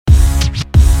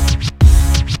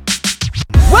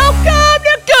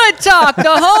Talk, the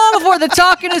home where the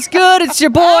talking is good. It's your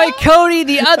boy, Cody,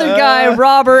 the other guy,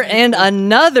 Robert, and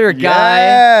another guy.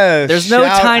 Yes, There's no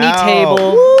shout tiny out.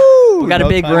 table. Woo, We got a no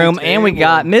big tiny room, and we table.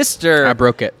 got Mr. I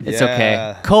broke it. It's Yeah.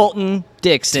 okay. Colton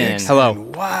Dixon. Hello.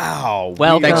 Wow.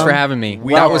 Welcome. Thanks for having me.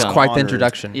 We That are was quite the honored.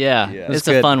 introduction. Yeah, Yeah. it's That's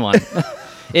a good. fun one.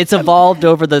 It's evolved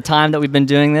over the time that we've been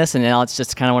doing this, and now it's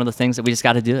just kind of one of the things that we just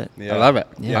got to do it. Yeah. I love it.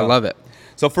 Yeah. I love it.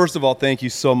 So first of all, thank you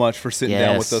so much for sitting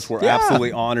down with Yes. us. We're Yeah.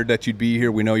 absolutely honored that you'd be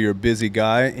here. We know you're a busy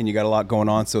guy and you got a lot going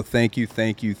on. So thank you.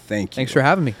 Thanks for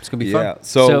having me. It's going to be Yeah. fun.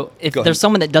 So if go there's ahead.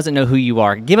 someone that doesn't know who you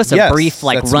are, give us a Yes, brief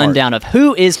that's smart. rundown of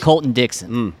who is Colton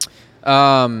Dixon.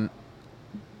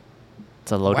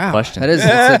 It's a loaded question. That is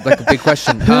that's like a big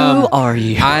question. Who are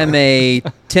you? I'm a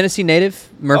Tennessee native,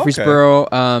 Murfreesboro,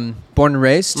 born and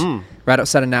raised, right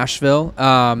outside of Nashville.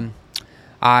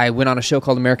 I went on a show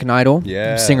called American Idol.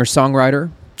 Yeah. Singer-songwriter.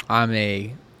 I'm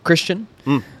a Christian.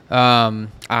 I'm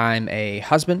a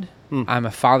husband. I'm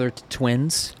a father to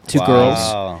twins, two girls.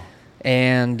 Wow.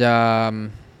 And I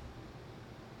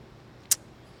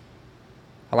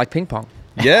like ping pong.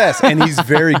 Yes, and he's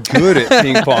very good at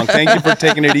ping pong. Thank you for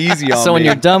taking it easy on So when me.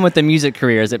 you're done with the music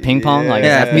career, is it ping pong? Like, is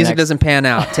Yeah, that if the music next- doesn't pan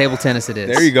out, table tennis it is.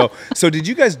 There you go. So did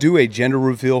you guys do a gender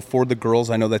reveal for the girls?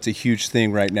 I know that's a huge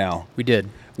thing right now. We did.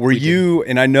 Were you,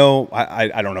 and I know,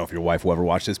 I don't know if your wife will ever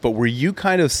watch this, but were you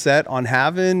kind of set on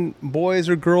having boys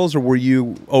or girls, or were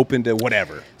you open to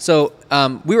whatever? So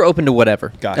we were open to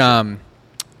whatever. Gotcha.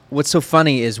 What's so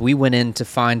funny is we went in to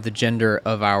find the gender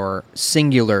of our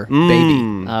singular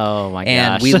baby. Oh my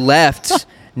And gosh. we left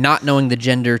not knowing the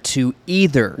gender to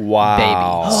either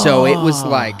Wow. baby. So it was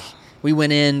like we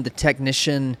went in, this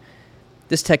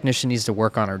technician needs to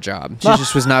work on her job. She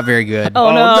just was not very good.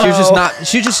 Oh, no.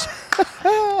 She just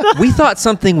we thought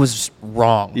something was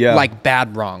wrong. Yeah. Like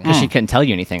bad wrong. Because she couldn't tell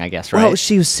you anything, I guess, right? Well,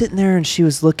 she was sitting there and she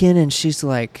was looking and she's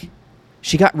like,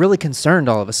 she got really concerned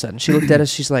all of a sudden. She looked at us.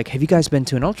 She's like, "Have you guys been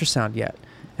to an ultrasound yet?"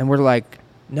 And we're like,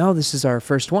 "No, this is our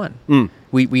first one."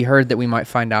 We heard that we might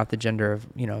find out the gender of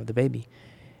the baby,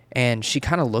 and she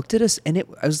kind of looked at us and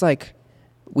I was like,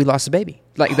 "We lost a baby."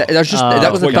 Like that was just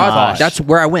that was the Oh, thought. gosh. That's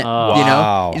where I went.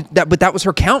 Wow. But that was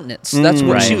her countenance. That's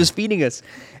what she Right. was feeding us,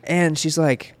 and she's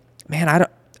like, "Man, I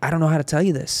don't know how to tell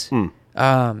you this."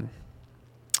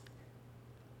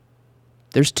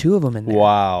 There's two of them in there.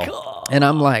 Wow. And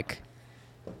I'm like,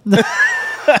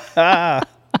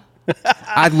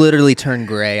 I literally turned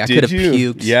gray. I could have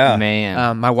you? puked. Yeah.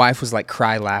 Man. My wife was like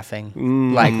cry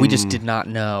laughing. Like we just did not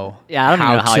know, Yeah, I don't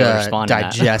even know how you to respond to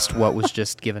that. digest what was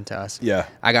just given to us. Yeah.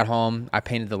 I got home. I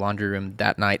painted the laundry room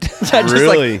that night. Just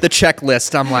Really? like the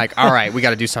checklist. I'm like, all right, we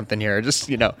got to do something here. Just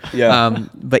Yeah.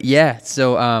 But yeah,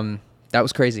 so that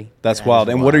was crazy. That's wild.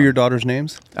 And what are your daughter's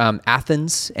names?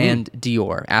 Athens and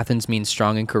Dior. Athens means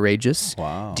strong and courageous.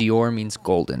 Wow. Dior means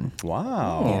golden.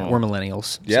 Wow. Yeah, we're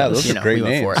millennials. Yeah, so, those are great we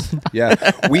went names. for it.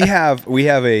 Yeah, we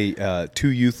have a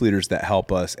two youth leaders that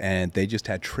help us, and they just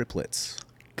had triplets.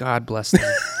 God bless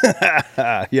them.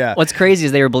 Yeah. What's crazy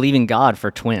is they were believing God for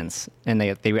twins, and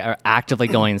they were actively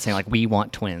going and saying, like, we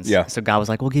want twins. Yeah. So God was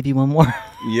like, we'll give you one more.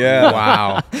 Yeah.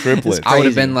 Wow. Triplets. I would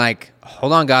have Crazy. been like,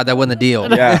 hold on, God, that wasn't the deal.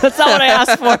 Yeah. That's not what I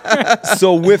asked for.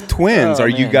 So with twins, Oh, are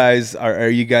you man. guys are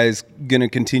you guys gonna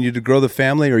continue to grow the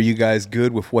family? Or are you guys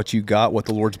good with what you got, what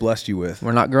the Lord's blessed you with?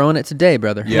 We're not growing it today,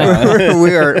 brother. Yeah.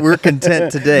 we're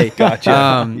content today.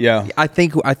 Gotcha. Yeah. I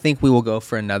think we will go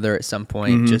for another at some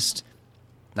point. Just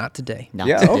not today. Not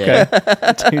Yeah, today.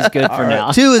 Two's good for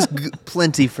now. Two is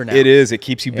plenty for now. It is. It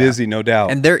keeps you busy, no doubt.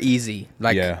 And they're easy.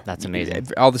 Like Yeah. That's amazing.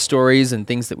 all the stories and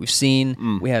things that we've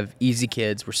seen. We have easy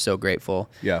kids. We're so grateful.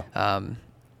 Yeah.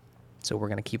 So we're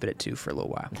gonna keep it at 2 for a little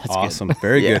while. Awesome.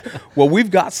 Very good. Well, we've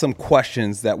got some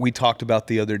questions that we talked about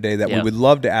the other day that we Yeah. would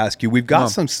love to ask you. We've got on.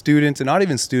 some students, and not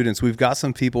even students, we've got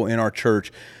some people in our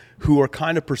church who are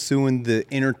kind of pursuing the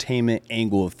entertainment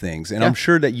angle of things. And I'm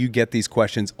sure that you get these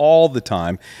questions all the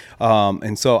time.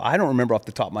 And so I don't remember off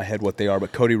the top of my head what they are,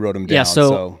 but Cody wrote them down. Yeah,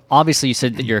 so obviously you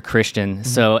said that you're a Christian.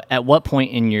 So at what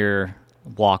point in your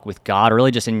walk with God, or really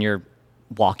just in your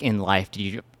walk in life,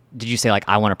 did you say, like,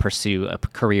 I want to pursue a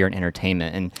career in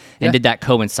entertainment? And did that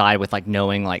coincide with, like,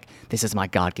 knowing, like, this is my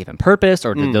God-given purpose,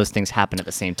 or did those things happen at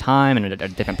the same time and at a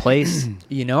different place?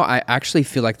 I actually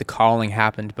feel like the calling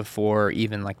happened before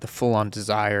even like the full-on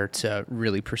desire to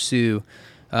really pursue.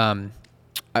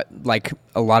 Like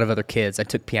a lot of other kids, I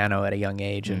took piano at a young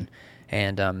age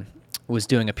and was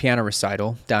doing a piano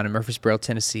recital down in Murfreesboro,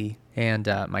 Tennessee. And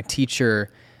my teacher,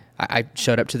 I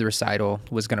showed up to the recital,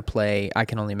 was going to play "I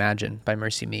Can Only Imagine" by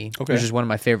Mercy Me, Okay. which is one of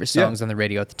my favorite songs on the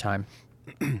radio at the time.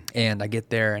 And I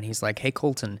get there, and he's like, "Hey,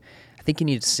 Colton, I think you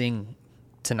need to sing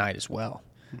tonight as well."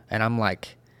 And I'm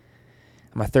like,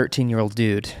 I'm a 13-year-old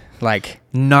dude. Like,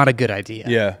 not a good idea.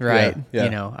 Yeah, Right. yeah. You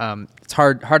know, it's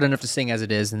hard enough to sing as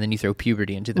it is, and then you throw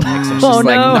puberty into the mix. It's just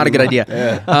like not a good idea.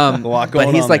 Yeah. A lot But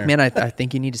going he's on like, there. man, I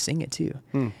think you need to sing it too.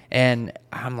 And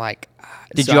I'm like,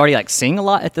 Did so you already like sing a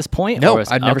lot at this point? No, or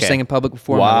was- I'd never okay. sang in public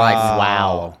before in my life.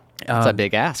 Wow. That's a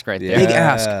big ask right there. Big Yeah.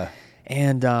 ask.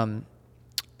 And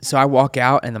so I walk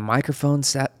out, and the microphone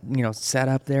sat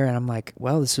up there, and I'm like,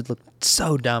 well, this would look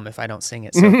so dumb if I don't sing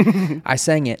it. So I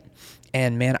sang it,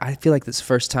 and man, I feel like this is the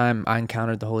first time I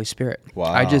encountered the Holy Spirit.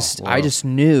 Wow. I just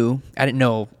knew, I didn't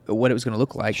know what it was going to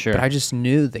look like, Sure. but I just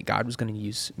knew that God was going to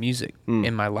use music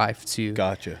in my life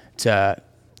Gotcha.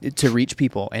 to reach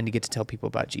people and to get to tell people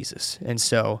about Jesus. And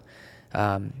so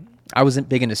I wasn't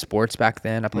big into sports back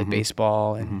then. I played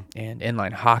baseball and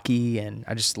inline hockey, and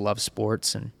I just love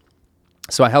sports. And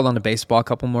so I held on to baseball a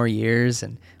couple more years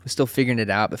and was still figuring it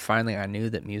out, but finally I knew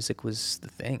that music was the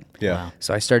thing. Yeah. Wow.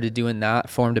 So I started doing that,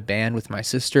 formed a band with my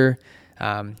sister.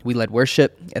 We led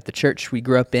worship at the church we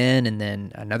grew up in, and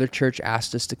then another church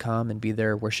asked us to come and be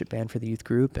their worship band for the youth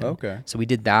group. And Okay. so we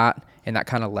did that, and that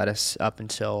kind of led us up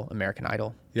until American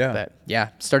Idol. Yeah. But yeah,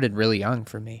 started really young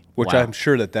for me. Which Wow. I'm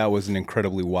sure that was an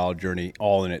incredibly wild journey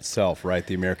all in itself, right?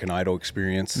 The American Idol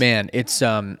experience. Man, it's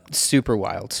super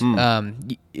wild.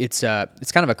 It's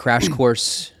kind of a crash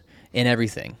course in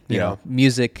everything. You Yeah. know,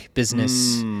 music,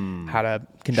 business, how to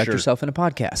conduct Sure. yourself in a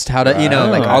podcast, how to like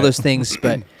all Right. those things.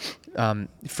 But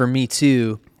for me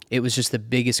too, it was just the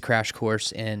biggest crash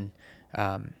course in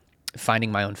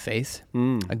finding my own faith.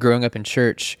 Growing up in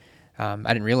church, I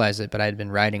didn't realize it, but I had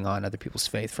been riding on other people's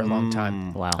faith for a long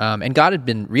time. Wow. And God had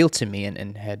been real to me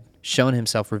and had shown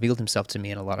himself, revealed himself to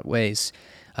me in a lot of ways.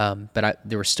 But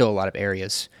there were still a lot of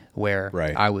areas where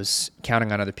Right. I was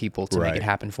counting on other people to make Right. it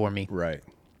happen for me. Right.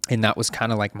 And that was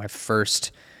kind of like my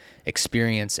first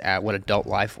experience at what adult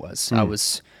life was. I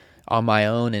was on my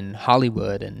own in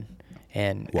Hollywood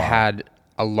and had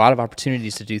a lot of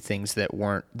opportunities to do things that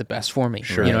weren't the best for me.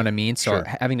 Sure. You know what I mean? So Sure.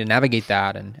 having to navigate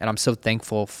that, and I'm so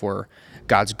thankful for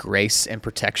God's grace and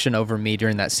protection over me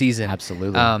during that season.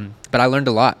 Absolutely. But I learned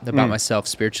a lot about myself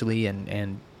spiritually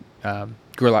and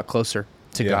grew a lot closer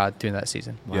to Yeah. God during that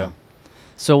season. Yeah.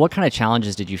 So what kind of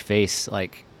challenges did you face,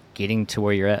 like getting to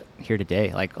where you're at here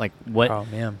today? Like what? Oh,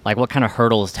 man. Like what kind of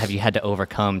hurdles have you had to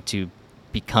overcome to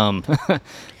become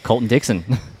Colton Dixon?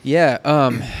 Yeah.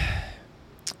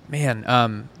 Man,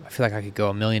 I feel like I could go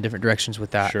a million different directions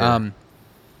with that. Sure.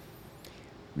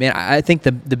 Man, I think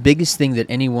the biggest thing that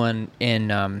anyone in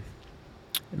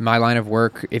my line of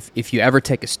work, if you ever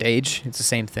take a stage, it's the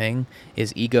same thing,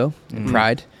 is ego and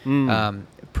pride.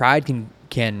 Pride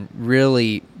can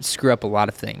really screw up a lot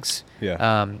of things.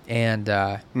 Yeah.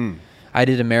 I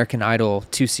did American Idol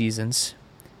 2 seasons.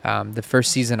 The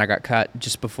first season I got cut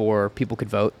just before people could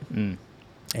vote,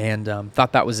 and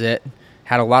thought that was it.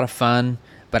 Had a lot of fun,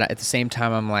 but at the same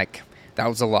time, I'm like, that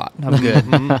was a lot. I'm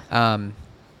good.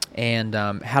 And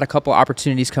had a couple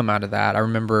opportunities come out of that. I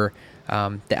remember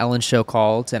the Ellen Show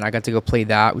called, and I got to go play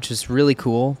that, which was really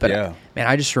cool. But Yeah. man,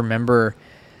 I just remember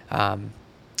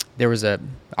there was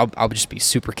I'll just be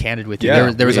super candid with you.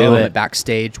 Yeah, There was a really. moment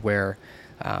backstage where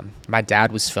my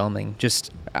dad was filming.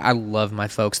 I love my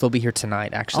folks. They'll be here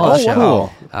tonight, actually. Oh, at the show.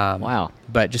 cool. Wow.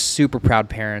 But just super proud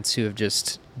parents who have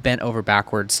just bent over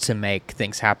backwards to make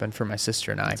things happen for my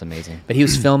sister and I. That's amazing. But he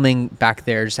was filming back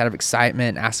there just out of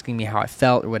excitement, asking me how I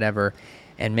felt or whatever.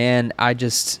 And man, I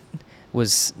just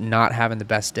was not having the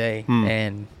best day,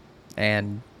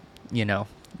 and you know,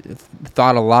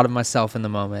 thought a lot of myself in the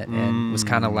moment, and was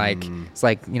kind of like, it's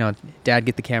like, you know, Dad,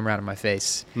 get the camera out of my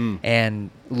face. And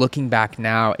looking back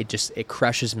now, it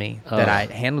crushes me that I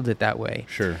handled it that way.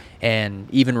 Sure. And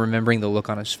even remembering the look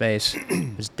on his face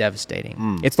was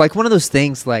devastating. It's like one of those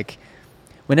things, like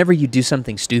whenever you do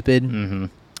something stupid,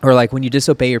 or like when you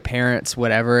disobey your parents,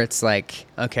 whatever, it's like,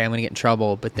 okay, I'm gonna get in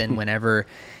trouble. But then whenever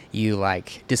you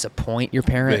like disappoint your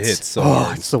parents, hits so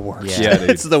hard. it's the worst. Yeah, dude.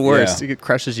 It's the worst. Yeah. It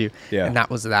crushes you. Yeah. And that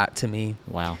was that to me.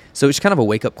 Wow. So it's kind of a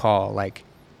wake up call. Like,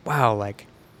 wow, like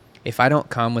if I don't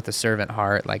come with a servant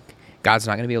heart, like God's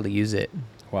not gonna be able to use it.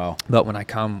 Wow. But when I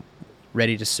come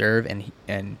ready to serve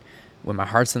and when my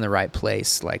heart's in the right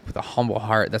place, like with a humble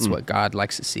heart, that's what God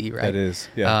likes to see, right? That is.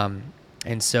 Yeah.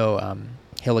 And so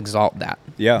he'll exalt that.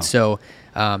 Yeah. So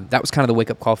that was kind of the wake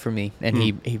up call for me. And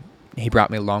he brought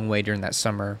me a long way during that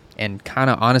summer and kind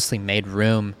of honestly made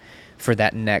room for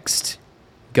that next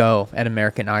go at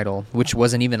American Idol, which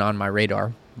wasn't even on my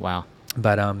radar. Wow.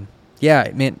 But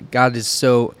yeah, man, God is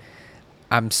so,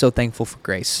 I'm so thankful for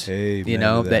grace. Amen You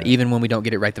know, to that that. even when we don't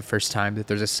get it right the first time, that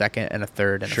there's a second and a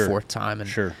third and Sure. a fourth time. And,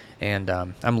 Sure. And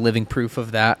I'm living proof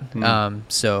of that.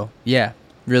 So yeah,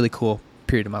 really cool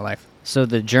period of my life. So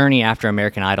the journey after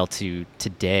American Idol to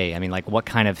today, I mean, like what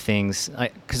kind of things,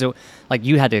 because like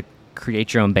you had to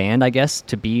create your own band, I guess,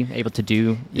 to be able to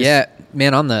do this? Yeah,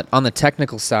 man, on the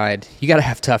technical side, you got to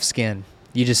have tough skin.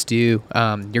 You just do.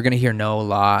 You're going to hear no a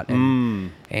lot.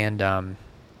 And man,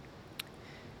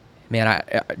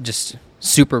 I just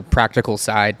super practical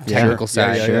side, technical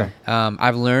side. Yeah.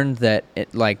 I've learned that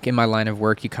like in my line of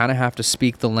work, you kind of have to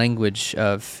speak the language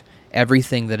of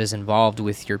everything that is involved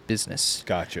with your business.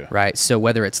 Gotcha. Right. So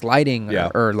whether it's lighting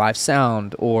or live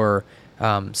sound or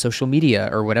social media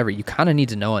or whatever, you kind of need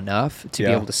to know enough to be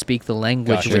able to speak the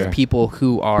language with people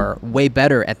who are way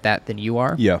better at that than you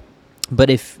are. Yeah. But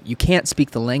if you can't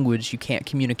speak the language, you can't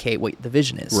communicate what the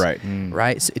vision is. Right.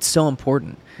 Right. So it's so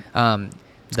important.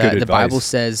 good The Bible advice.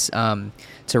 says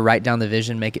to write down the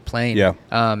vision, make it plain. Yeah.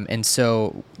 And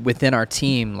so within our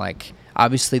team, like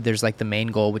obviously there's like the main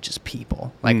goal, which is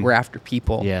people. Like we're after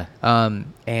people. Yeah.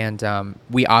 And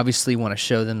we obviously want to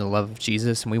show them the love of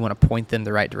Jesus, and we want to point them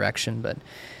the right direction. But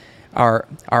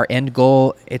our end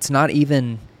goal, it's not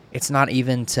even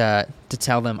to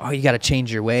tell them, oh, you got to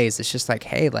change your ways. It's just like,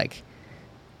 hey, like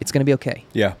it's gonna be okay.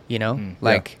 Yeah. You know,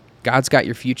 like God's got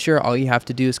your future. All you have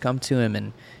to do is come to Him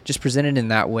and just present it in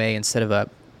that way instead of a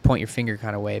point your finger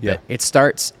kind of way. Yeah. But it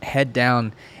starts head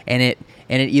down, and it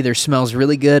either smells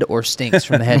really good or stinks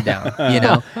from the head down. You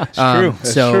know, true.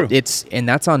 That's so true.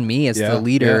 that's on me as the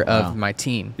leader Yeah. of my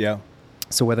team. Yeah.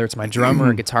 So whether it's my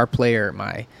drummer, guitar player,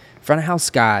 my front of house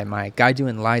guy, my guy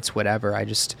doing lights, whatever,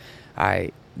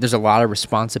 there's a lot of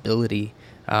responsibility,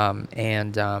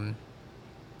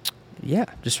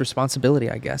 just responsibility,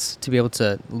 I guess, to be able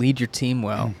to lead your team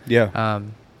well. Yeah.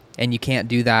 And you can't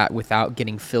do that without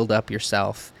getting filled up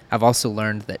yourself. I've also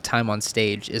learned that time on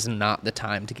stage is not the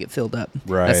time to get filled up.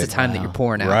 Right. That's the time that you're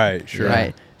pouring out. Right, sure.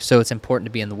 Right. So it's important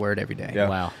to be in the Word every day. Yeah.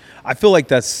 Wow. I feel like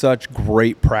that's such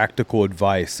great practical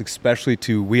advice, especially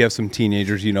we have some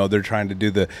teenagers, they're trying to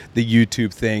do the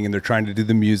YouTube thing, and they're trying to do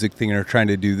the music thing, and they're trying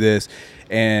to do this.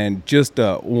 And just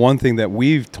one thing that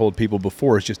we've told people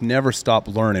before is just never stop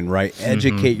learning, right?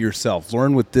 Educate yourself,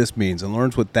 learn what this means and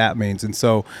learn what that means. And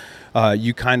so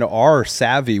you kind of are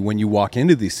savvy when you walk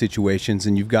into these situations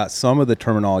and you've got some of the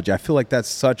terminology. I feel like that's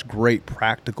such great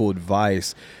practical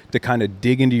advice to kind of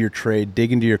dig into your trade,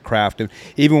 dig into your craft. And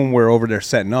even when we're over there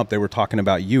setting up, they were talking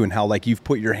about you and how like you've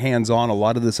put your hands on a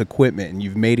lot of this equipment and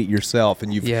you've made it yourself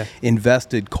and you've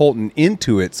invested Colton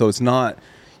into it. So it's not,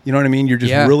 you know what I mean? You're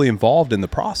just really involved in the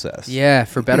process. Yeah,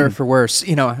 for better or for worse.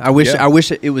 I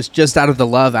wish it was just out of the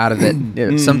love out of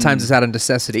it. Sometimes it's out of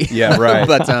necessity. Yeah, right.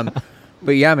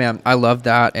 But yeah, man, I love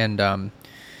that. And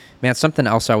man, something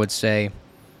else I would say,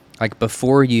 like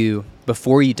before you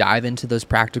dive into those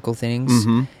practical things,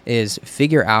 is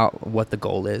figure out what the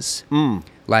goal is.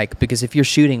 Like, because if you're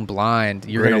shooting blind,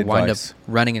 you're going to wind up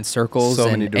running in circles,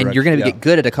 and you're going to get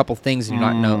good at a couple things, and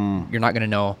you're not going to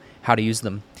know how to use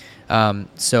them.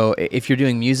 So if you're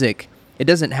doing music, it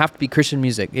doesn't have to be Christian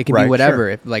music. It can be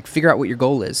whatever. Sure. Figure out what your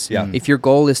goal is. Yeah. If your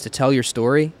goal is to tell your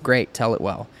story, great, tell it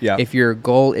well. Yeah. If your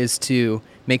goal is to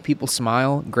make people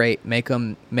smile, great, make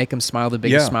them smile the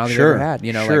biggest smile they've ever had.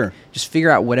 Like just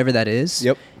figure out whatever that is,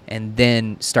 and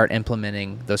then start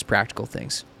implementing those practical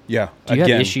things. Yeah. Do you have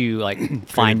an issue like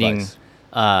finding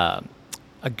a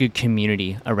good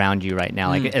community around you right now?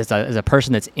 Like as a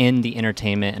person that's in the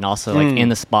entertainment and also like in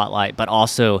the spotlight, but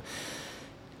also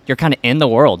you're kind of in the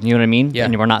world, you know what I mean? Yeah.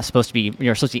 And you're supposed to be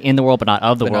in the world, but not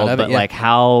of the world. But like,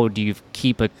 how do you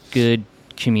keep a good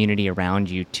community around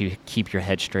you to keep your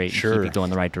head straight and keep you going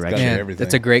the right direction? Yeah,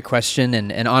 that's a great question.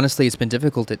 And honestly, it's been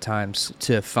difficult at times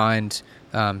to find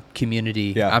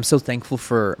community. Yeah. I'm so thankful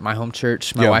for my home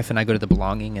church. My wife and I go to the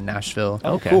Belonging in Nashville.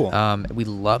 Okay. Cool. We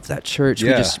love that church.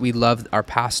 Yeah. We love our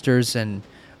pastors and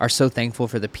are so thankful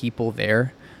for the people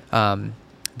there.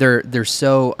 They're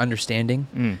so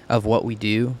understanding of what we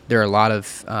do. There are a lot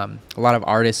of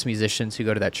artists, musicians who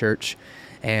go to that church,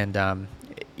 and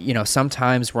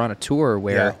sometimes we're on a tour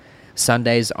where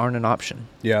Sundays aren't an option.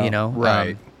 Yeah.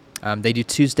 Right. They do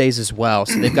Tuesdays as well,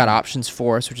 so they've got options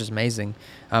for us, which is amazing.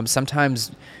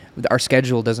 Sometimes our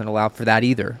schedule doesn't allow for that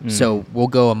either, so we'll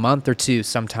go a month or two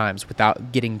sometimes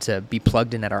without getting to be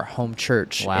plugged in at our home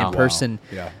church in person.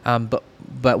 Wow. Yeah.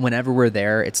 But whenever we're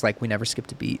there, it's like we never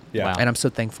skipped a beat. Yeah. Wow. And I'm so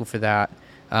thankful for that.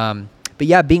 But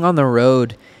yeah, being on the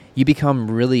road, you become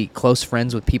really close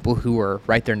friends with people who are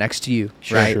right there next to you,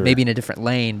 right? Sure. Maybe in a different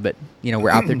lane, but we're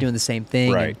out there doing the same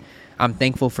thing. Right. And I'm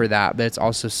thankful for that, but it's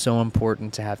also so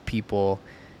important to have people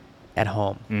at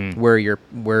home where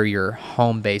your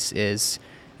home base is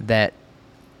that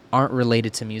aren't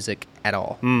related to music at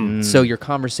all. So your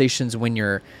conversations when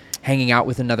you're hanging out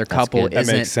with another couple That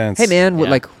makes sense. hey man,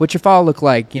 what's your fall look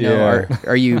like? Or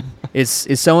are you is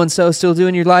so and so still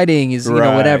doing your lighting? Is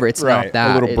Right, whatever. It's right. not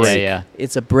that. A little It's, break. Yeah.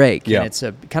 it's a break. Yeah. And it's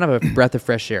a kind of a breath of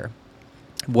fresh air.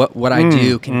 What I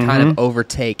do can kind of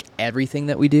overtake everything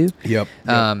that we do. Yep.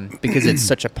 Because it's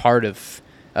such a part of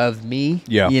me.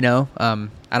 Yeah. You know.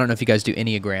 I don't know if you guys do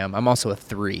Enneagram. I'm also a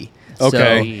 3.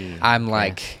 Okay. So I'm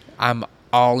like I'm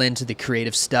all into the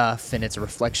creative stuff, and it's a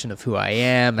reflection of who I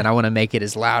am, and I want to make it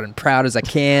as loud and proud as I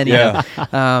can. You Yeah.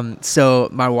 know? So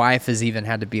my wife has even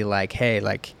had to be like, hey,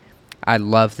 like, I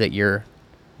love that you're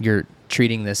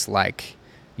treating this like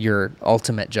your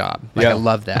ultimate job. Like, Yeah. I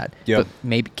love that. Yep. But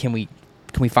maybe can we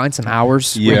find some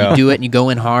hours where Yeah. you do it and you go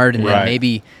in hard, and Right. then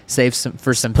maybe save some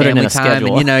for some Put it in family a time, schedule.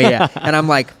 and you know, yeah. And I'm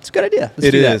like, it's a good idea. Let's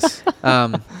It do that. is.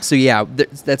 So yeah,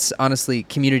 that's honestly,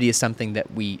 community is something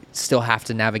that we still have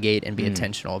to navigate and be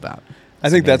intentional about. I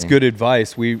think that's amazing. good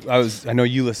advice. I know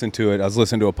you listened to it. I was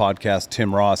listening to a podcast,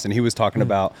 Tim Ross, and he was talking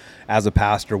about, as a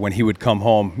pastor, when he would come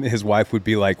home, his wife would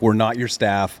be like, "We're not your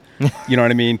staff." You know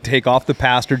what I mean? Take off the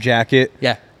pastor jacket.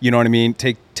 Yeah. You know what I mean?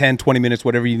 Take 10, 20 minutes,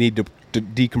 whatever you need to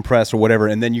decompress or whatever,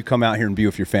 and then you come out here and be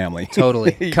with your family.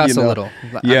 Totally. You Cuss know? a little.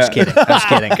 I'm Yeah. just kidding. I'm just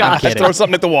kidding. I'm kidding. Throw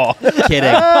something at the wall.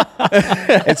 Kidding.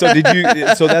 And so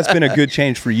so that's been a good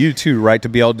change for you too, right? To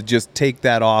be able to just take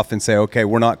that off and say, okay,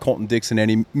 we're not Colton Dixon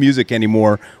any music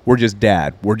anymore. We're just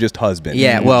dad. We're just husband.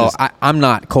 Yeah, We're well, just- I'm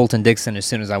not Colton Dixon as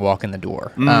soon as I walk in the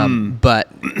door.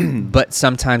 But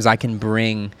sometimes I can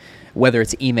bring, whether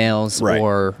it's emails Right.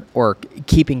 or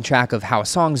keeping track of how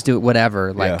songs do it,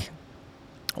 whatever, like, Yeah.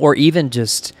 or even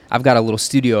just, I've got a little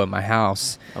studio in my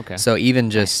house. Okay. So even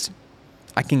just,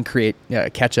 I can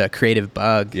catch a creative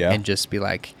bug Yeah. and just be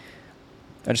like,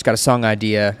 I just got a song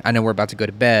idea. I know we're about to go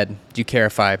to bed. Do you care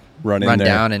if I Run in there.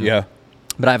 down and Yeah.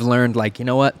 But I've learned, like, you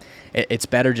know what? It's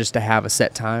better just to have a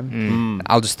set time.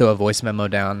 I'll just throw a voice memo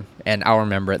down, and I'll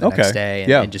remember it the Okay. next day. And,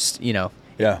 Yeah. and just, you know,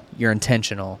 Yeah. you're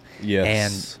intentional.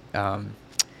 Yes. And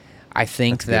I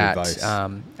think That's good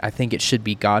advice. I think it should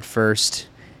be God first,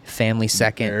 family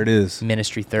second, There it is.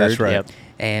 ministry third. That's right. Yep.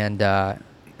 And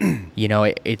you know,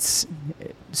 it's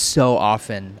so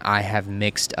often I have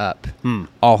mixed up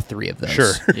all 3 of those.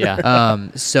 Sure. Yeah.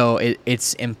 So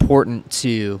it's important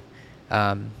to,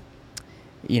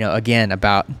 you know, again,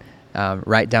 about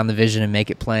write down the vision and make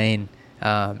it plain.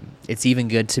 It's even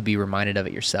good to be reminded of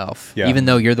it yourself. Yeah. Even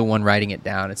though you're the one writing it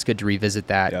down, it's good to revisit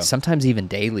that. Yeah. Sometimes even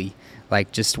daily,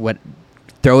 like just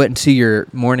throw it into your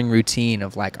morning routine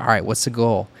of like, all right, what's the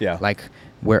goal? Yeah. Like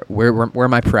where are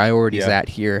my priorities Yeah. at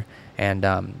here? And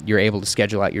you're able to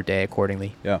schedule out your day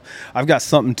accordingly. Yeah. I've got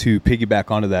something to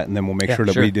piggyback onto that, and then we'll make Yeah, sure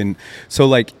that sure. we didn't. So,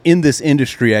 like, in this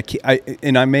industry,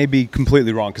 and I may be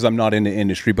completely wrong because I'm not in the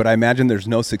industry, but I imagine there's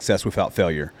no success without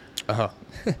failure. Uh-huh.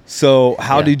 So, Yeah.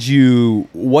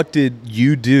 what did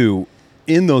you do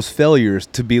in those failures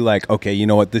to be like, okay, you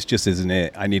know what, this just isn't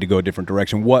it. I need to go a different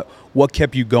direction. What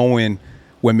kept you going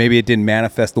when maybe it didn't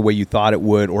manifest the way you thought it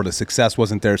would, or the success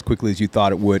wasn't there as quickly as you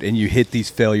thought it would, and you hit these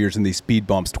failures and these speed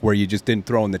bumps to where you just didn't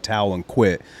throw in the towel and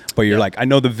quit? But you're like, I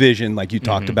know the vision, like you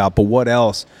talked about, but what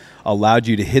else allowed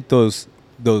you to hit those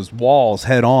walls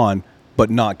head on, but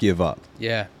not give up?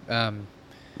 Yeah.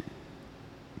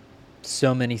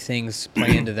 So many things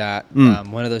play into that.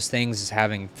 One of those things is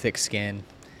having thick skin,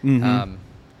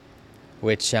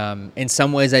 which in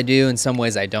some ways I do, in some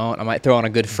ways I don't. I might throw on a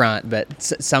good front, but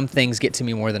some things get to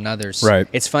me more than others. Right.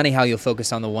 It's funny how you'll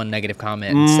focus on the one negative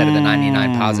comment instead of the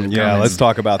 99 positive Yeah, comments. let's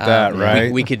talk about that,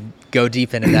 right? We could go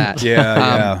deep into that.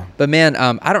 Yeah. But man,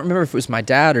 I don't remember if it was my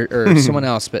dad or someone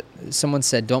else, but someone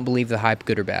said, don't believe the hype,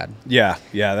 good or bad. Yeah,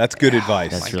 that's good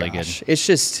advice. That's really good. It's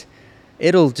just,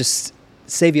 it'll just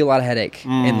save you a lot of headache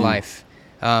in life.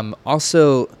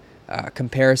 Also,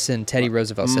 comparison, Teddy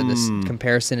Roosevelt said this,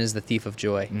 comparison is the thief of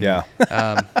joy. Yeah.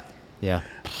 Yeah.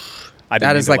 I didn't That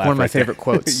mean is to like laugh one of my right there. favorite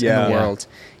quotes Yeah. in the world.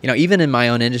 You know, even in my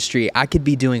own industry, I could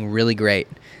be doing really great,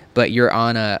 but you're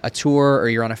on a tour or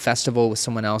you're on a festival with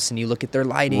someone else and you look at their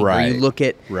lighting or Right. you look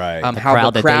at Right. how crowd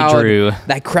the that they crowd, drew.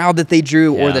 that crowd that they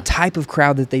drew or Yeah. the type of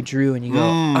crowd that they drew and you go,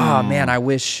 oh man, I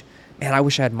wish I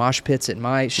had mosh pits at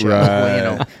my show. Right. Well, you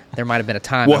know, there might have been a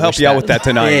time. We'll I help wish you out with that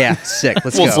tonight. Yeah, sick.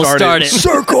 Let's We'll go. start it.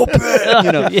 Circle pit.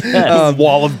 You know,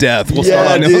 wall of death. We'll Yeah,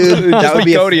 start on dude. Just That would like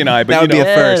be Cody and I, but that would you be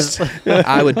know. a first.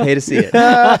 I would pay to see it.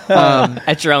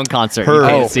 At your own concert. You Her-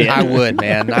 can't Oh, see it. I would,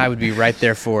 man. I would be right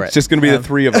there for it. It's just going to be the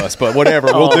 3 of us, but whatever.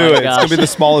 We'll Oh do my it. It's going gosh. to be the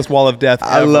smallest wall of death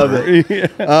ever. I love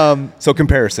it. So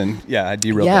comparison. Yeah, I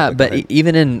derailed Yeah, that. but Go ahead.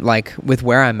 even in like with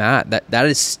where I'm at,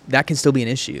 that can still be an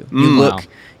issue. Wow.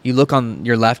 You look on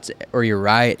your left or your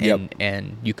right, Yep.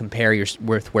 and you compare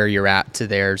with where you're at to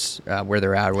theirs, where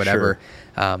they're at or whatever.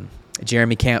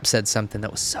 Jeremy Camp said something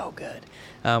that was so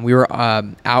good. We were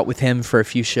out with him for a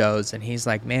few shows, and he's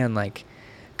like, "Man, like,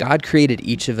 God created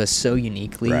each of us so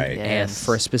uniquely Right. and Yes.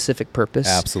 for a specific purpose.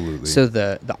 Absolutely. So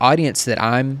the audience that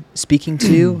I'm speaking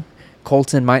to,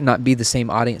 Colton, might not be the same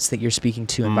audience that you're speaking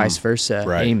to, and vice versa.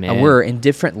 Right. Amen. And we're in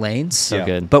different lanes. So Yeah.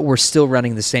 good. But we're still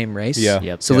running the same race. Yeah.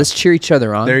 Yep. So Yeah. let's cheer each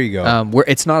other on. There you go.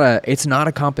 It's not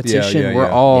a competition. yeah, We're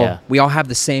yeah. we all have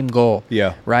the same goal.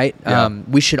 Yeah. Right. Yeah.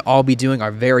 We should all be doing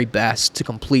our very best to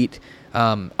complete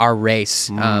our race.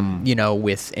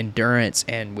 With endurance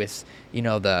and with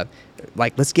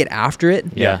let's get after it.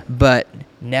 Yeah. But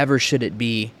never should it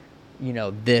be,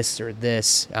 this or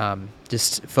this.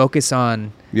 Just focus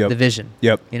on Yep. the vision.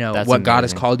 Yep. That's What God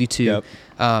has amazing. called you to. Yep.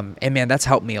 And man, that's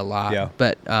helped me a lot. Yeah.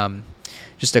 But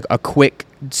just a quick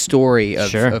story of,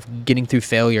 Sure. of getting through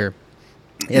failure.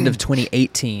 End of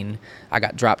 2018, I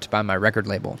got dropped by my record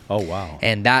label. Oh, wow.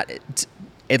 And that,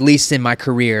 at least in my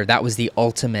career, that was the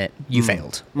ultimate, you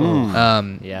failed.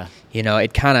 Yeah.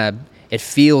 It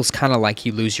feels kind of like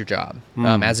you lose your job.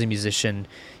 As a musician,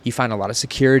 you find a lot of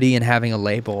security in having a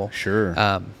label. Sure.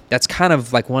 That's kind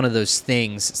of like one of those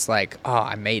things. It's like, oh,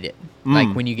 I made it.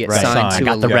 Like when you get Right. signed I to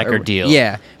got the a record deal.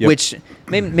 Yeah, Yep. which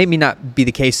may not be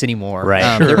the case anymore.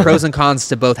 Right. There are pros and cons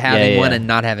to both having yeah. one and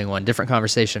not having one. Different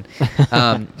conversation.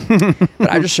 But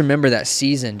I just remember that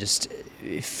season just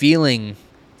feeling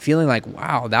like,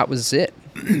 wow, that was it.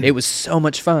 It was so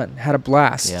much fun. Had a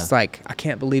blast. Yeah. It's like, I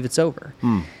can't believe it's over.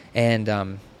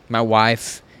 And my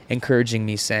wife encouraging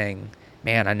me, saying,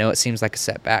 man, I know it seems like a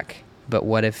setback, but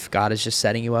what if God is just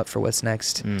setting you up for what's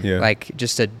next? Yeah. Like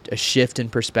just a shift in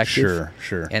perspective.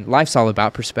 Sure. And life's all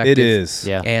about perspective. It is.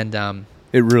 Yeah. And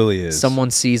It really is.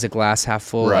 someone sees a glass half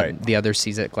full Right. and the other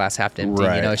sees it glass half empty.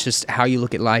 Right. It's just how you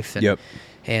look at life. And, Yep.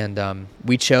 and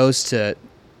we chose to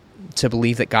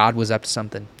believe that God was up to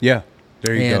something. Yeah.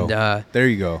 There you And, go. There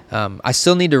you go. I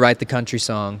still need to write the country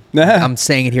song. I'm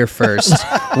saying it here first.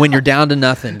 When you're down to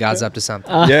nothing, God's up to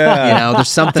something. Yeah. There's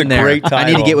something It's a there. great I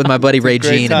need to title. get with my buddy It's a Ray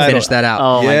great Jean and title. finish that out.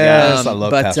 Oh my Yes, gosh. I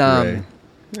love but, Pastor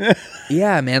Ray.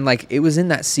 Yeah, man, like it was in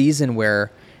that season where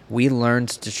we learned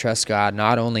to trust God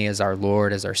not only as our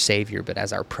Lord, as our Savior, but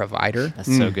as our provider.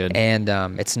 That's so good. And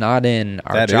it's not in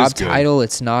our That is job good. title.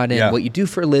 It's not in Yeah. what you do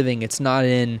for a living. It's not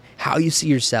in how you see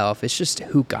yourself. It's just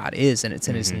who God is, and it's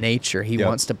in His nature. He Yep.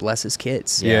 wants to bless His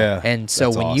kids. Yeah. And so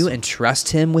That's when you awesome. entrust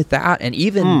Him with that, and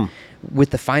even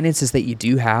with the finances that you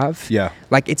do have, Yeah.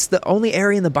 like it's the only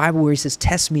area in the Bible where He says,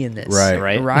 "Test me in this." Right.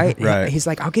 Right. Right. Right. He's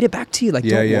like, "I'll get it back to you. Like,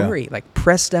 Yeah, don't yeah. worry. Like,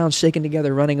 pressed down, shaken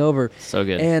together, running over." So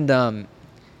good. And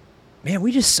man,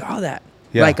 we just saw that.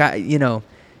 Yeah. Like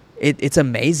it's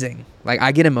amazing. Like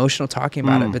I get emotional talking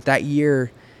about it, but that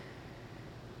year,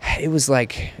 it was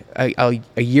like a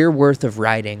year worth of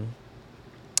writing,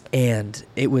 and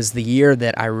it was the year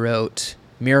that I wrote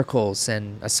Miracles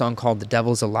and a song called "The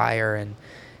Devil's a Liar"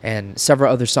 and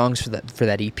several other songs for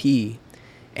that EP,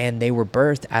 and they were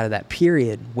birthed out of that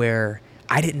period where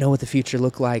I didn't know what the future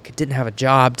looked like, didn't have a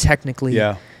job technically.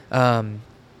 Yeah.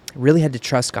 Really had to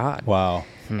trust God. Wow.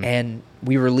 And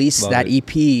we released Love that it.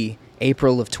 EP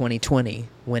April of 2020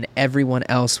 when everyone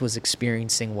else was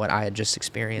experiencing what I had just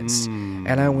experienced. And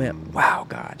I went, wow,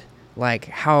 God, like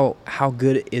how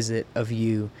good is it of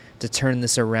you to turn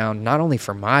this around, not only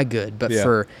for my good, but Yeah.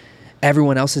 for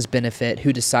everyone else's benefit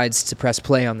who decides to press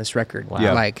play on this record. Wow.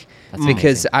 Yeah. Like, That's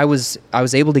because amazing. I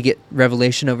was able to get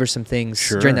revelation over some things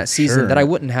Sure, during that season sure. that I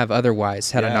wouldn't have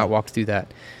otherwise had I Yeah. not walked through that.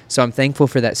 So I'm thankful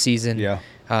for that season. Yeah.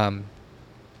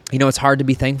 It's hard to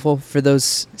be thankful for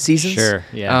those seasons. Sure,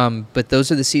 yeah. But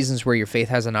those are the seasons where your faith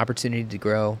has an opportunity to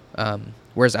grow.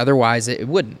 Whereas otherwise it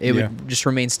wouldn't. It Yeah. would just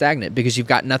remain stagnant because you've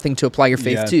got nothing to apply your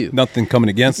faith Yeah, to. Nothing coming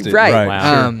against it. Right. Right.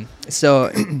 Wow. Sure.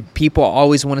 So people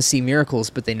always want to see miracles,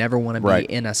 but they never want to Right.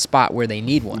 be in a spot where they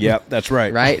need one. Yep. That's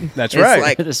right. Right? That's It's right.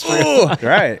 like, That's true. "Ooh."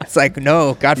 right. It's like,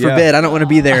 no, God Yeah. forbid, I don't want to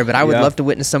be there, but I would Yeah. love to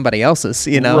witness somebody else's,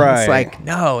 It's Right. like,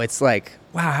 no, it's like,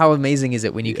 wow, how amazing is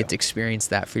it when you get to experience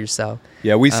that for yourself?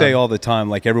 Yeah. We say all the time,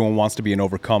 like everyone wants to be an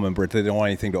overcomer, but they don't want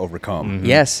anything to overcome.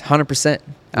 Yes, 100%.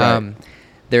 Right.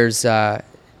 There's,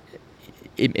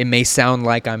 it may sound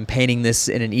like I'm painting this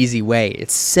in an easy way.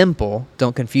 It's simple.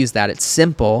 Don't confuse that. It's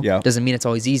simple. Yeah. Doesn't mean it's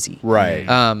always easy. Right.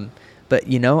 But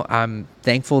I'm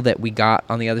thankful that we got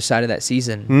on the other side of that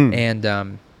season,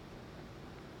 and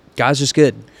God's just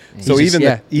good. So He's even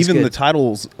just- he's the good.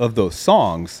 titles of those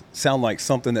songs sound like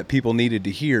something that people needed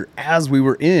to hear as we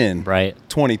were in Right.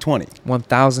 2020.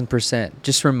 1000%.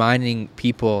 Just reminding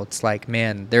people, it's like,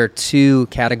 man, there are two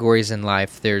categories in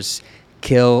life. There's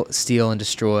kill, steal, and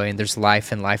destroy, and there's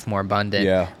life and life more abundant.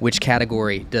 Yeah. Which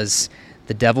category does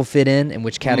the devil fit in, and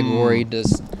which category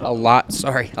does a lot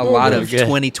of good.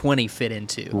 2020 fit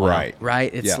into? Right.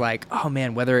 Right? It's Yeah. like, oh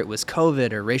man, whether it was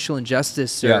COVID or racial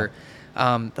injustice Yeah. or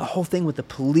The whole thing with the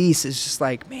police is just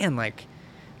like, man, like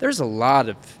there's a lot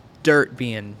of dirt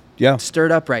being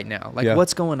stirred up right now. Like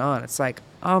what's going on? It's like,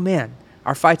 oh man,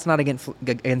 our fight's not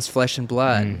against flesh and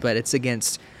blood, but it's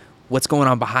against what's going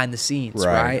on behind the scenes,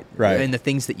 right? And the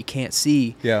things that you can't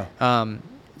see.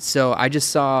 So I just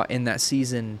saw in that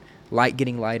season light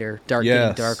getting lighter, dark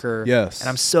getting darker. And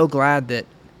I'm so glad that,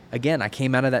 again, I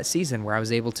came out of that season where I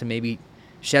was able to maybe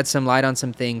shed some light on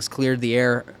some things, cleared the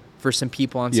air for some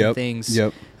people on some things.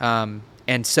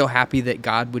 And so happy that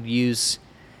God would use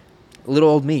little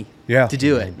old me to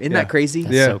do it. Isn't that crazy?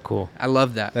 That's so cool. I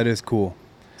love that. That is cool.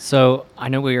 So I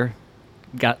know we're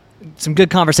got some good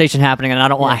conversation happening, and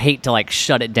I hate to like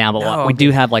shut it down, but we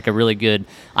do have like a really good,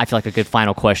 I feel like a good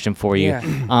final question for you.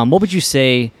 What would you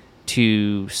say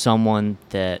to someone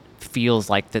that feels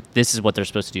like that this is what they're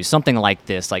supposed to do? Something like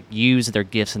this, like use their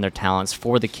gifts and their talents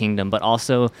for the kingdom, but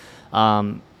also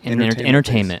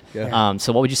entertainment.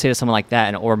 So what would you say to someone like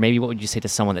that? Or maybe what would you say to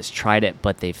someone that's tried it,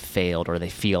 but they've failed, or they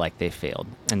feel like they failed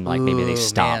and like maybe they've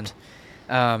stopped?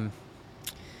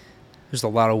 There's a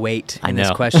lot of weight in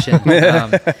this question.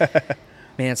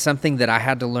 Man, something that I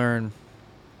had to learn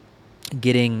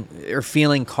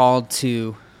feeling called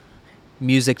to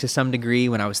music to some degree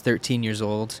when I was 13 years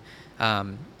old. I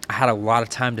had a lot of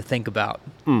time to think about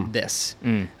this.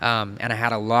 And I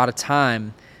had a lot of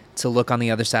time to look on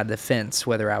the other side of the fence,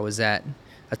 whether I was at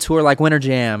a tour like Winter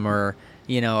Jam or,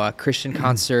 a Christian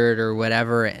concert or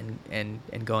whatever, and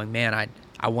going, man,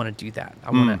 I want to do that.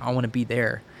 I want to be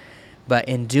there. But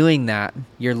in doing that,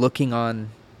 you're looking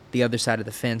on the other side of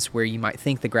the fence where you might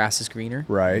think the grass is greener.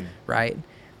 Right.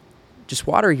 Just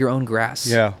water your own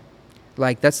grass.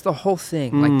 Like, that's the whole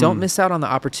thing. Like, don't miss out on the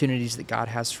opportunities that God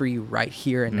has for you right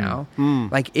here and now.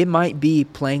 Like, it might be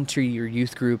playing to your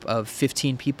youth group of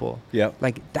 15 people.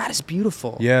 Like, that is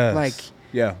beautiful. Like,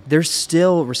 there's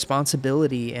still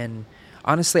responsibility. And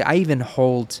honestly, I even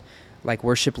hold, like,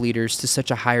 worship leaders to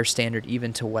such a higher standard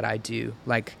even to what I do.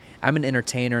 Like, I'm an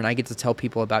entertainer, and I get to tell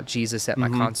people about Jesus at my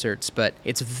concerts, but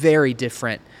it's very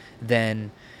different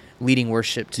than leading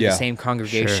worship to the same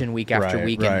congregation week after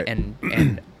week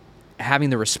and having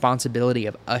the responsibility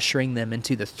of ushering them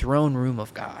into the throne room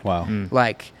of God.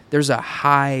 Like, there's a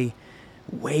high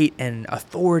weight and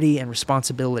authority and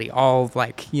responsibility all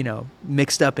like,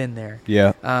 mixed up in there.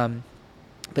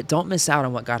 But don't miss out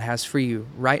on what God has for you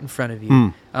right in front of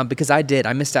you. Because I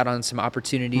missed out on some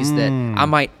opportunities that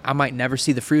I might never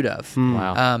see the fruit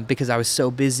of. Because I was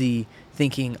so busy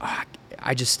thinking,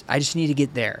 I just need to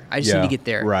get there. I just need to get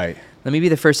there. Let me be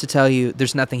the first to tell you,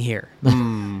 there's nothing here.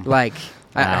 Like,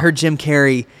 I heard Jim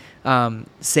Carrey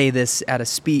say this at a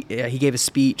speech. He gave a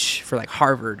speech for like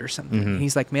Harvard or something. And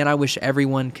he's like, man, I wish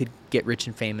everyone could get rich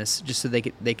and famous just so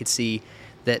they could see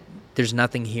that there's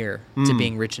nothing here to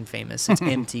being rich and famous. It's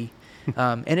empty.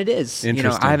 And it is.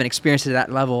 I haven't experienced it at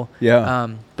that level.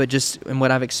 But just in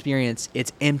what I've experienced,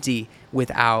 it's empty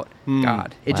without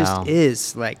God. It just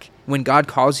is. Like, when God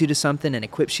calls you to something and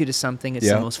equips you to something, it's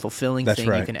the most fulfilling thing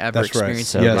you can ever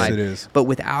experience in your life. It is. But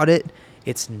without it,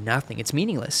 it's nothing. It's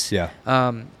meaningless.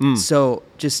 So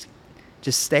just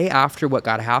stay after what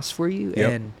God has for you,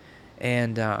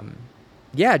 and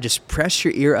just press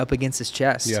your ear up against his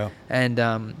chest,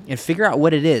 and figure out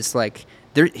what it is. Like,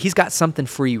 he's got something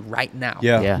for you right now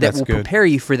that will prepare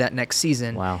you for that next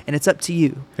season. And it's up to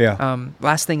you.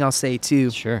 Last thing I'll say too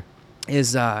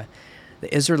is the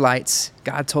Israelites,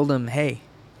 God told them, hey,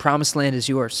 promised land is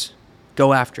yours.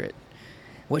 Go after it.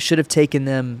 What should have taken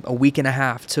them a week and a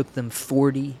half took them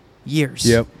 40 years.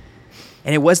 And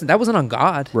that wasn't on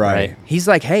God. He's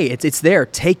like, hey, it's there.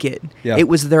 Take it. It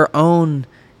was their own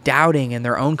doubting and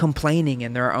their own complaining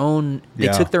and their own, they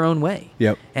took their own way.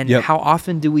 And how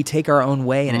often do we take our own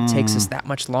way, and it takes us that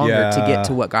much longer to get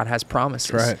to what God has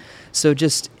promised us? So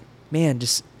just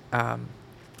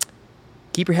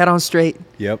keep your head on straight.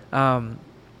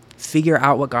 Figure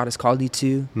out what God has called you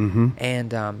to,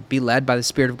 and be led by the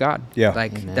Spirit of God.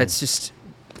 Amen. That's just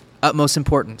utmost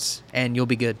importance, and you'll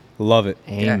be good. Love it.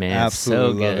 Amen. Absolutely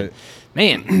so love good. it.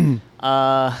 Man,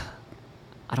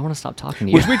 I don't want to stop talking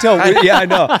to you. Which we tell, I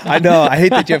know. I hate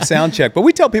that you have sound check, but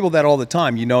we tell people that all the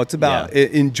time. It's about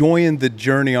enjoying the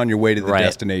journey on your way to the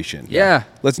destination.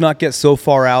 Let's not get so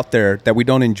far out there that we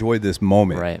don't enjoy this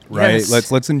moment. Right.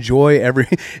 Yes. Let's enjoy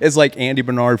it's like Andy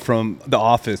Bernard from The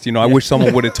Office. I wish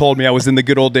someone would have told me I was in the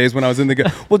good old days when I was in the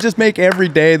good. Well, just make every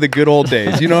day the good old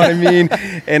days. You know what I mean?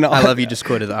 And I love you just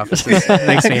quoted The Office. It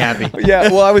makes me happy.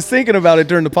 Well, I was thinking about it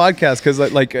during the podcast because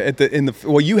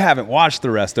you haven't watched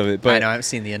the rest of it, but I know I haven't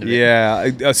seen the end of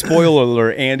it. A spoiler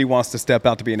alert, Andy wants to step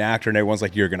out to be an actor, and everyone's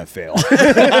like, you're gonna fail.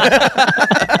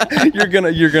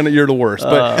 you're the worst.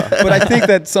 But I think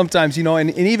that sometimes, you know, and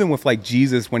even with like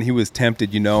Jesus when he was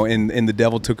tempted, you know, and the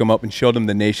devil took him up and showed him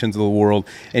the nations of the world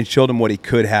and showed him what he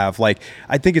could have. Like,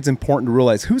 I think it's important to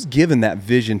realize who's given that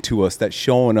vision to us, that's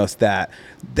showing us that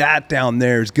down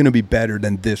there is going to be better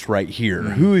than this right here.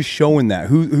 Who is showing that?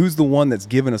 Who's the one that's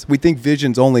given us? We think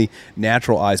vision's only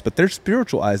natural eyes, but there's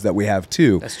spiritual eyes that we have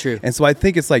too. That's true. And so I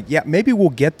think it's like, yeah, maybe we'll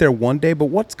get there one day, but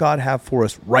what's God have for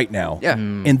us right now? Yeah.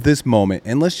 In this moment?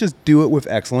 And let's just do it with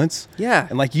excellence. Yeah.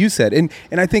 And like you said, and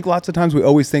I think lots of times we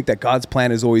always think that God's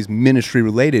plan is always ministry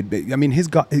related. But I mean, his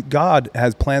God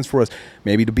has plans for us,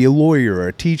 maybe to be a lawyer or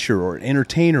a teacher or an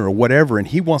entertainer or whatever, and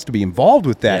he wants to be involved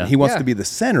with that. Yeah. And he wants Yeah. to be the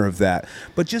center of that,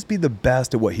 but just be the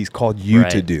best at what he's called you to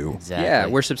Right. do. Exactly. Yeah,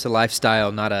 worship's a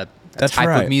lifestyle, not a That's type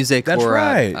right. of music That's or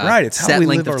right. a Right. It's how set we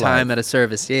length live of our time life. at a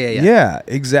service. Yeah. Yeah,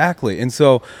 exactly. And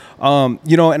so,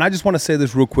 you know, and I just want to say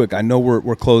this real quick. I know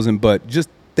we're closing, but just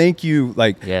thank you,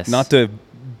 like, Yes. not to,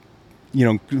 you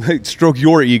know, stroke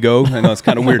your ego. I know it's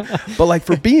kind of weird, but like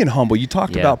for being humble. You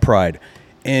talked Yeah. about pride.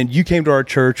 And you came to our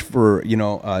church for, you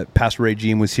know, Pastor Ray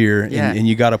Jean was here, Yeah. and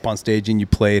you got up on stage and you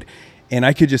played. And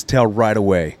I could just tell right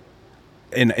away,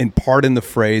 and pardon the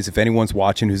phrase, if anyone's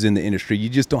watching who's in the industry, you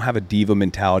just don't have a diva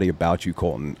mentality about you,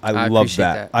 Colton. I love appreciate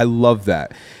that. that. I love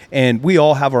that. And we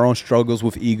all have our own struggles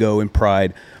with ego and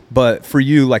pride. But for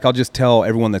you, like, I'll just tell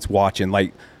everyone that's watching,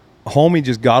 like, homie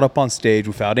just got up on stage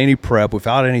without any prep,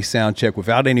 without any sound check,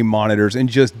 without any monitors, and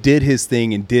just did his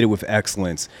thing and did it with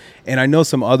excellence. And I know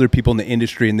some other people in the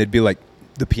industry, and they'd be like,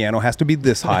 the piano has to be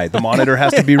this high. The monitor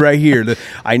has to be right here.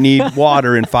 I need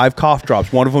water and 5 cough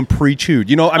drops, one of them pre-chewed.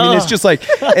 You know, I mean, it's just like,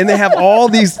 and they have all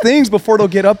these things before they'll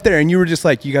get up there. And you were just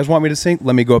like, you guys want me to sing?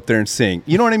 Let me go up there and sing.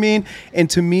 You know what I mean? And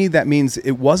to me, that means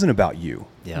it wasn't about you.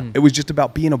 Yeah. It was just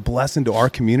about being a blessing to our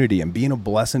community and being a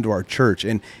blessing to our church.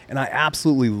 And I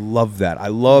absolutely love that. I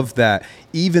love that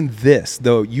even this,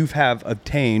 though you have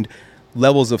obtained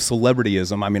levels of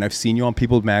celebrityism. I mean, I've seen you on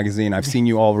People's Magazine. I've seen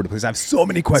you all over the place. I have so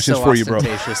many questions So for you, bro.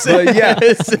 ostentatious. But yeah,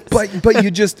 but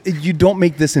you don't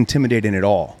make this intimidating at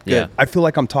all. Yeah. I feel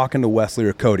like I'm talking to Wesley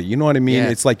or Cody. You know what I mean? Yeah.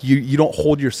 It's like you don't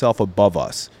hold yourself above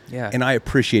us. Yeah. And I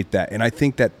appreciate that. And I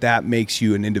think that makes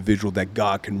you an individual that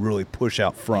God can really push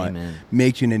out front. Amen.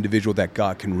 Makes you an individual that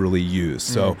God can really use.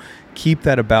 So keep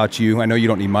that about you. I know you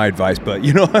don't need my advice, but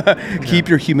you know, keep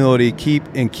your humility,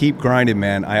 keep grinding,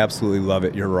 man. I absolutely love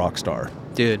it. You're a rock star.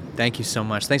 Dude, thank you so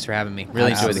much. Thanks for having me.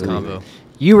 Really enjoyed the Absolutely. convo.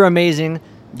 You were amazing.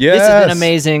 Yes. This has been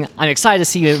amazing. I'm excited to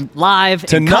see you live in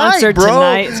Tonight, concert bro.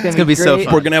 tonight. It's gonna gonna be so great.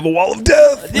 fun. We're gonna have a wall of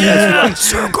death.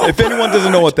 If anyone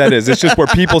doesn't know what that is, it's just where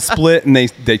people split and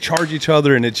they charge each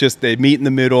other, and it's just they meet in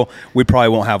the middle. We probably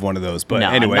won't have one of those, but No,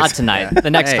 anyways, not tonight.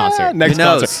 The next Hey. concert. Next Who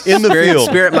knows? concert in the Spirit, field.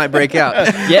 Spirit might break out.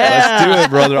 Yeah. Let's do it,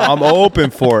 brother. I'm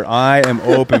open for it. I am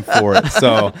open for it.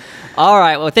 So All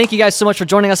right. Well, thank you guys so much for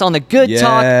joining us on the Good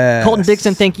Talk. Yes. Colton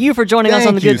Dixon, thank you for joining us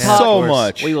on the thank you Good Talk. so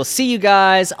much. We will see you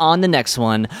guys on the next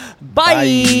one.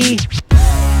 Bye. Bye.